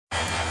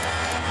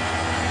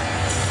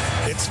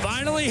It's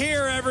finally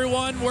here,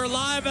 everyone. We're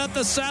live at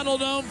the Saddle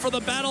Dome for the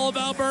Battle of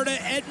Alberta,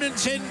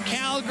 Edmonton,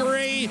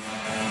 Calgary.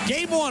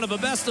 Game one of a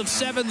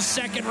best-of-7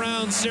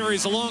 second-round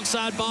series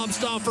alongside Bob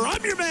Stauffer.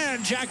 I'm your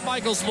man, Jack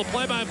Michaels, the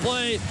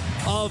play-by-play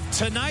of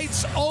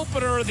tonight's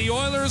opener. The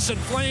Oilers and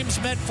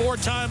Flames met 4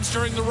 times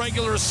during the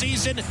regular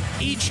season.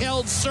 Each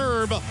held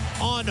serve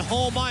on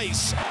home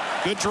ice.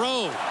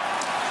 Gaudreau.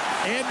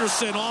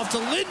 Anderson off to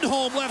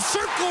Lindholm, left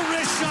circle,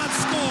 wrist shot,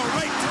 score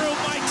right through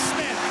Mike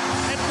Smith.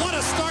 And what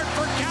a start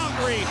for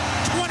Calgary.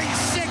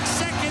 26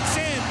 seconds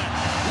in.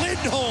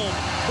 Lindholm,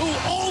 who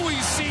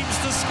always seems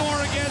to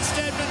score against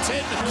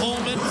Edmonton.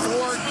 Coleman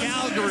for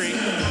Calgary.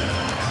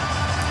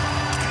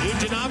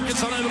 Nugent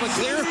Hopkins unable to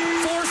clear.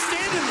 Forced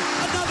in, and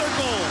another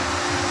goal.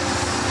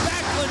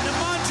 Backlund to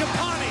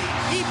Mangiapane.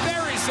 He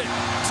buries it.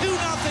 2-0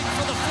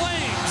 for the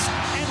Flames.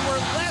 And we're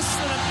less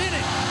than a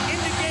minute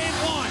into game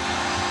one.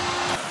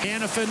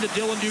 Hanifin to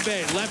Dylan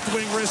Dubé. Left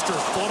wing wrister.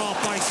 Fought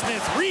off by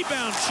Smith.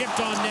 Rebound chipped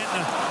on net.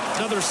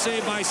 Another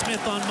save by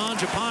Smith on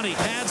Mangiapane.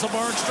 Pads of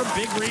Markstrom.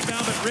 Big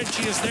rebound, but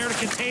Ritchie is there to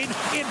contain.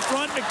 In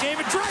front,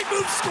 McDavid. Drive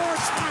move,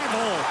 scores.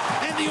 5-hole.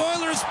 And the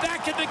Oilers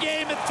back in the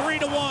game at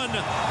 3-1.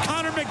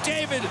 Connor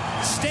McDavid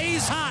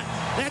stays hot.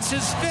 That's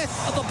his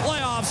 5th of the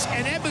playoffs,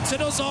 and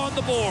Edmonton is on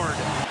the board.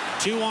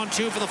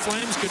 2-on-2 for the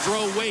Flames.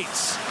 Gaudreau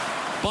waits.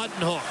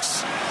 Button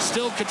hooks.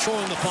 Still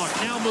controlling the puck.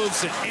 Now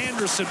moves it.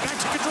 Anderson back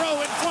to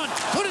Gaudreau in front.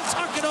 Couldn't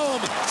tuck it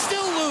home.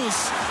 Still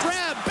loose.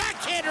 Grab.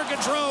 Backhander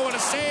Gaudreau and a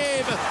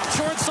save.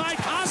 Short side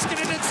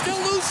Koskinen and still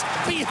loose.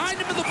 Behind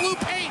him in the blue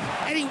paint.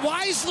 And he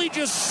wisely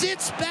just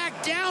sits back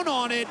down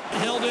on it.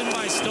 Held in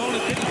by Stone.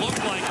 It didn't look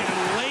like it. A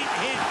late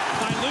hit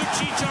by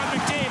Lucic on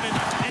McDavid.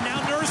 And now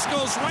Nurse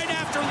goes right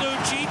after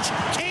Lucic.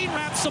 Kane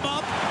wraps him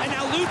up. And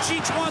now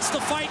Lucic wants to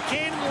fight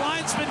Kane. And the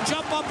linesmen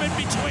jump up in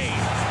between.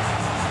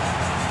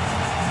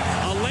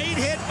 Late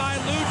hit by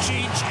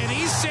Lucic, and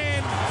he's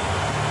saying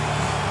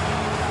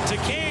to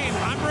Kane,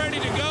 I'm ready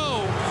to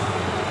go.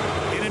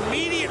 An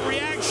immediate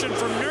reaction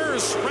from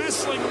Nurse,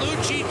 wrestling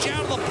Lucic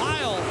out of the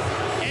pile.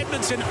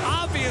 Edmonton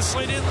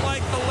obviously didn't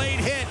like the late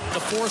hit.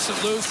 To force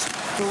it loose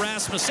for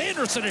Rasmus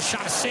Anderson. A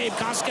shot, a save,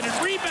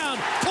 Koskinen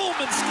rebound.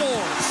 Pullman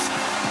scores.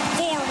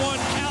 4-1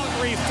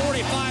 Calgary,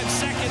 45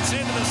 seconds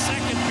into the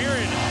second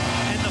period.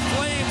 And the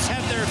Flames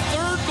have their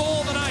 3rd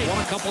goal of the night.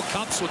 Won a couple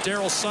cups with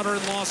Daryl Sutter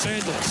in Los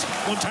Angeles.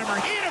 One-timer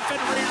Hanifin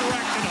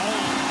redirected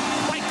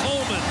home by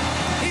Coleman.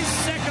 His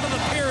 2nd of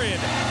the period.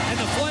 And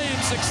the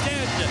Flames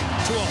extend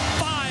to a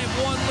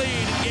 5-1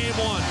 lead in game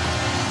one.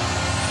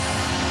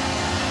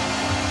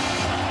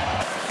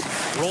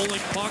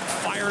 Rolling puck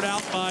fired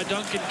out by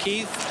Duncan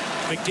Keith.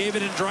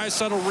 McDavid and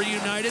Draisaitl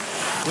reunited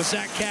with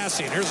Zach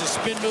Kassian. Here's a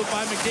spin move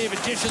by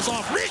McDavid. Dishes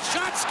off. Wrist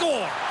shot,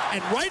 score.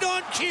 And right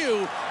on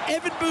cue,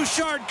 Evan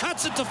Bouchard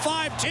cuts it to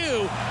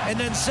 5-2. And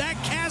then Zach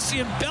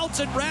Kassian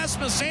belted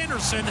Rasmus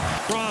Anderson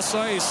cross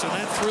ice. And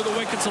that through the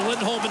wickets of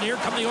Lindholm. And here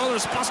come the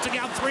Oilers busting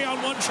out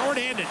 3-on-1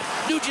 shorthanded.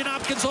 Nugent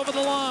Hopkins over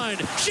the line.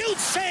 Shoot,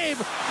 save,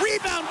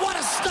 rebound. What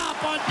a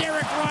stop on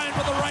Derek Ryan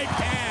with a right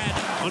pad.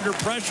 Under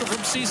pressure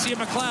from CC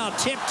McLeod.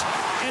 Tipped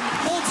and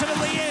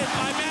ultimately in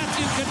by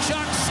Matthew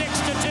Tkachuk,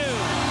 6-2.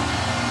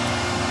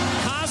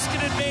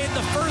 Koskinen made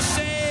the first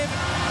save,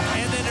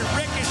 and then it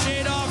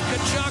ricocheted off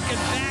Tkachuk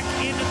and back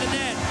into the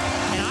net.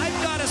 And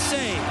I've got to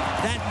say,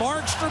 that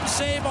Markstrom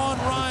save on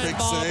Ryan,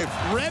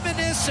 Bob,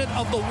 reminiscent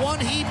of the one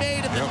he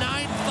made in the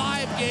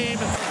 9-5 game.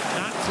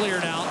 Not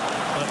cleared out,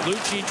 but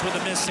Lucic with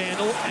a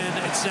mishandle,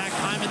 and it's Zach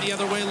Hyman the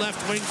other way,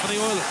 left wing for the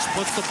Oilers.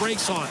 Puts the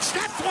brakes on.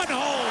 Snapped one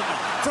home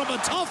from a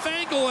tough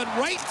angle and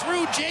right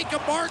through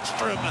Jacob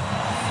Markstrom.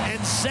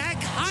 And Zach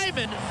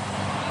Hyman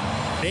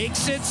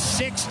makes it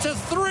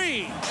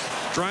 6-3.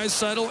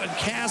 Draisaitl and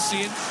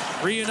Kassian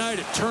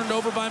reunited. Turned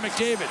over by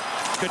McDavid.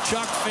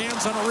 Tkachuk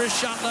fans on a wrist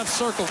shot left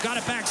circle. Got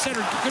it back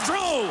center.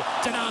 Gaudreau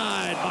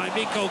denied by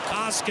Mikko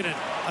Koskinen.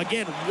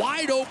 Again,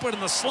 wide open in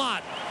the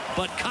slot.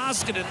 But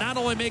Koskinen not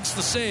only makes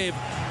the save,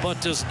 but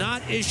does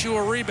not issue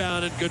a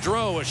rebound. And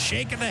Gaudreau is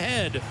shaking the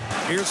head.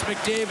 Here's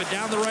McDavid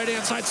down the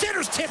right-hand side.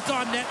 Center's tipped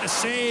on net and a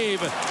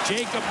save.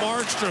 Jacob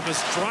Markstrom is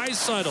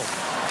Draisaitl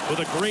with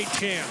a great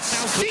chance.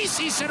 Now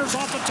CC centers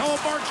off the toe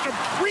of Markstrom.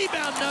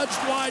 Rebound nudged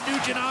wide.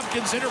 Nugent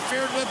Hopkins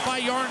interfered with by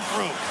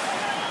Yarncroke.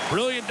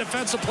 Brilliant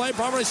defensive play,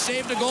 probably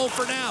saved a goal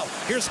for now.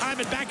 Here's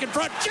Hyman back in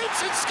front,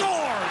 shoots and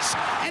scores!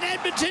 And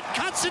Edmonton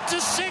cuts it to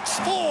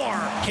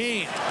 6-4.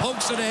 Kane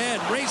pokes it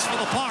ahead, race for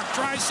the puck,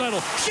 Draisaitl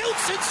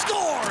shoots and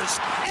scores!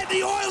 And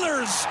the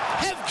Oilers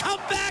have come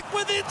back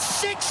within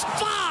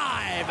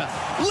 6-5!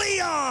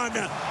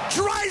 Leon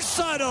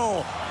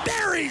Draisaitl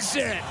buries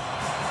it!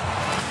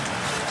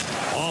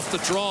 Off the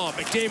draw,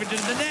 McDavid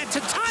into the net to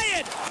tie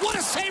it! What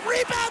a save,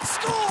 rebound,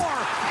 score!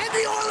 And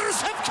the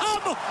Oilers have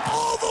come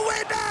all the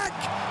way back!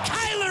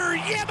 Kyler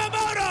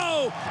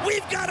Yamamoto!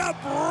 We've got a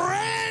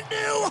brand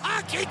new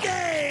hockey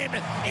game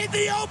in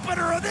the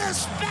opener of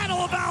this Battle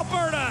of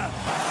Alberta!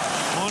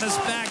 On his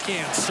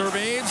backhand,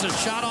 surveys a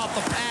shot off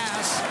the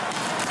pass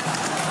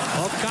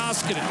of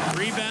Koskinen.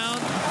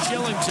 Rebound,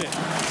 Chillington.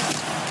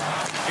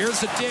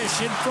 Here's a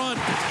dish in front.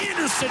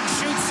 Anderson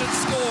shoots and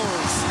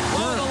scores.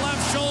 On the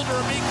left shoulder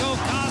of Mikko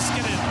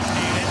Koskinen.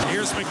 And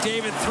here's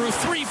McDavid through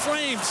 3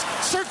 flames.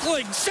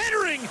 Circling,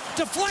 centering,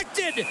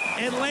 deflected,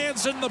 and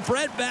lands in the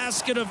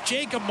breadbasket of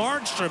Jacob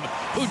Markstrom,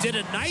 who did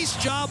a nice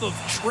job of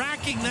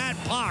tracking that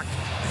puck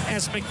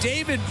as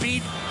McDavid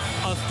beat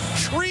a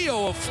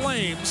trio of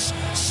Flames,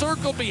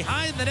 circled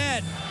behind the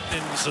net.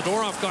 And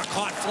Zadorov got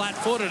caught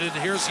flat-footed, and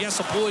here's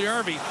Jesse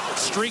Puljujärvi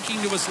streaking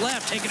to his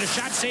left, taking a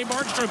shot, save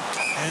Markstrom,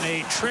 and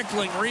a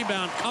trickling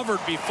rebound covered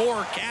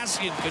before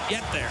Kassian could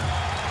get there.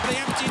 The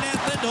empty net,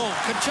 Lindholm,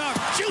 Tkachuk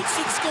shoots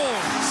and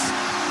scores.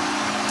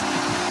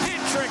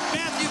 Hat trick,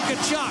 Matthew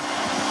Tkachuk.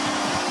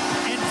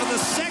 And for the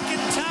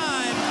second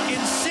time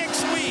in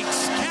 6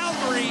 weeks,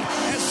 Calgary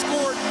has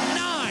scored 9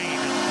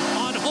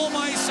 on home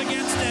ice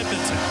against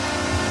Edmonton.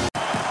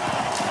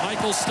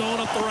 Michael Stone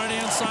up the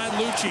right-hand side.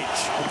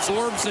 Lucic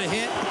absorbs a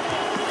hit.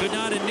 Could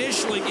not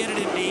initially get it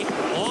in deep.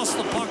 Lost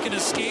the puck in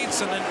his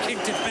skates and then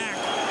kicked it back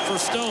for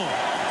Stone.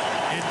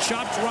 And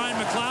chopped Ryan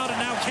McLeod, and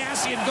now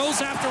Kassian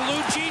goes after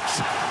Lucic,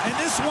 and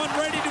this one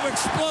ready to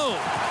explode.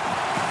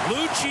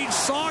 Lucic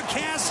saw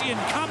Kassian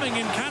coming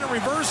and kind of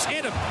reverse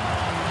hit him.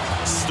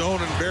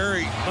 Stone and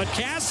Barrie. But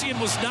Kassian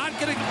was not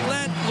going to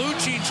let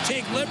Lucic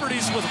take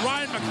liberties with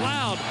Ryan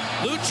McLeod.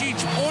 Lucic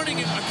pointing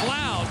at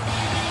McLeod.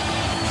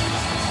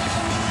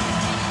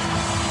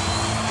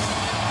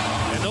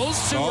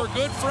 Those two are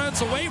good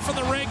friends away from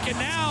the rink, and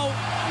now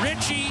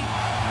Ritchie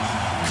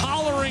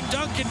collaring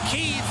Duncan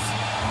Keith.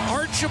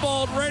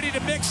 Archibald ready to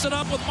mix it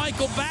up with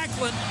Michael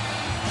Backlund.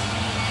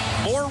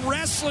 More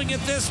wrestling at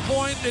this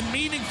point than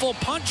meaningful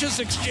punches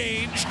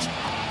exchanged.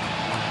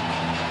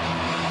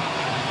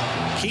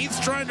 Keith's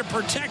trying to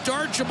protect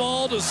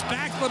Archibald as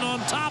Backlund on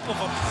top of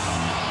him.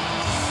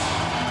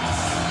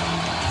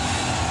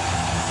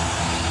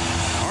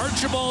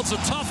 Archibald's a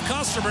tough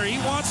customer. He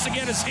wants to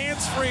get his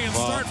hands free and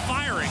start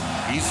firing.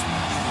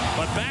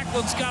 But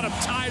Backlund's got him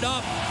tied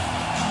up.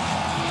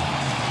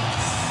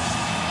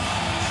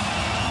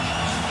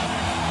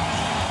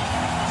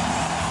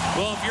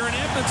 Well, if you're in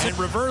Edmonton,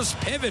 reverse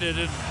pivoted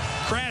and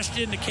crashed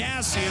into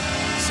Kassian,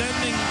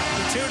 sending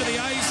the two to the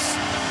ice.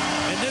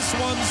 And this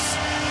one's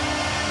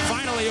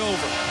finally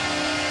over.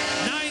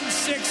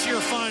 9-6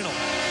 your final.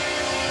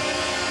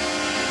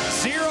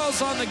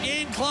 Zeros on the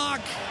game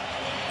clock.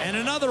 And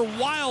another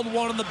wild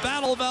one in the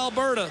Battle of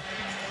Alberta.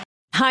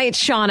 Hi,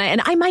 it's Shauna,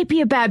 and I might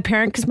be a bad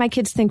parent because my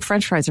kids think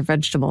French fries are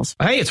vegetables.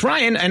 Hey, it's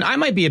Ryan, and I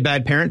might be a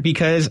bad parent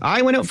because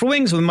I went out for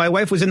wings when my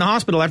wife was in the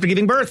hospital after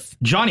giving birth.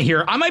 Johnny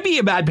here. I might be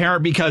a bad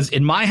parent because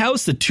in my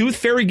house, the tooth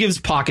fairy gives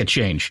pocket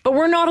change. But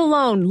we're not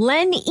alone.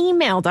 Len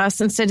emailed us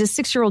and said his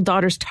 6-year-old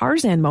daughter's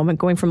Tarzan moment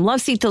going from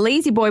love seat to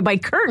lazy boy by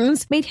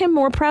curtains made him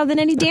more proud than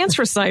any dance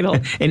recital.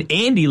 And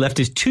Andy left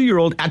his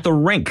 2-year-old at the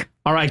rink.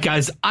 All right,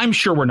 guys, I'm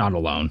sure we're not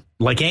alone.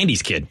 Like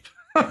Andy's kid.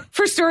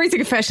 For stories and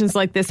confessions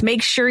like this,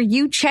 make sure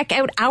you check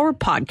out our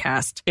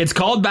podcast. It's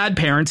called Bad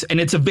Parents, and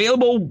it's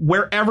available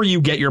wherever you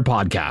get your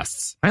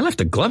podcasts. I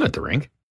left a glove at the rink.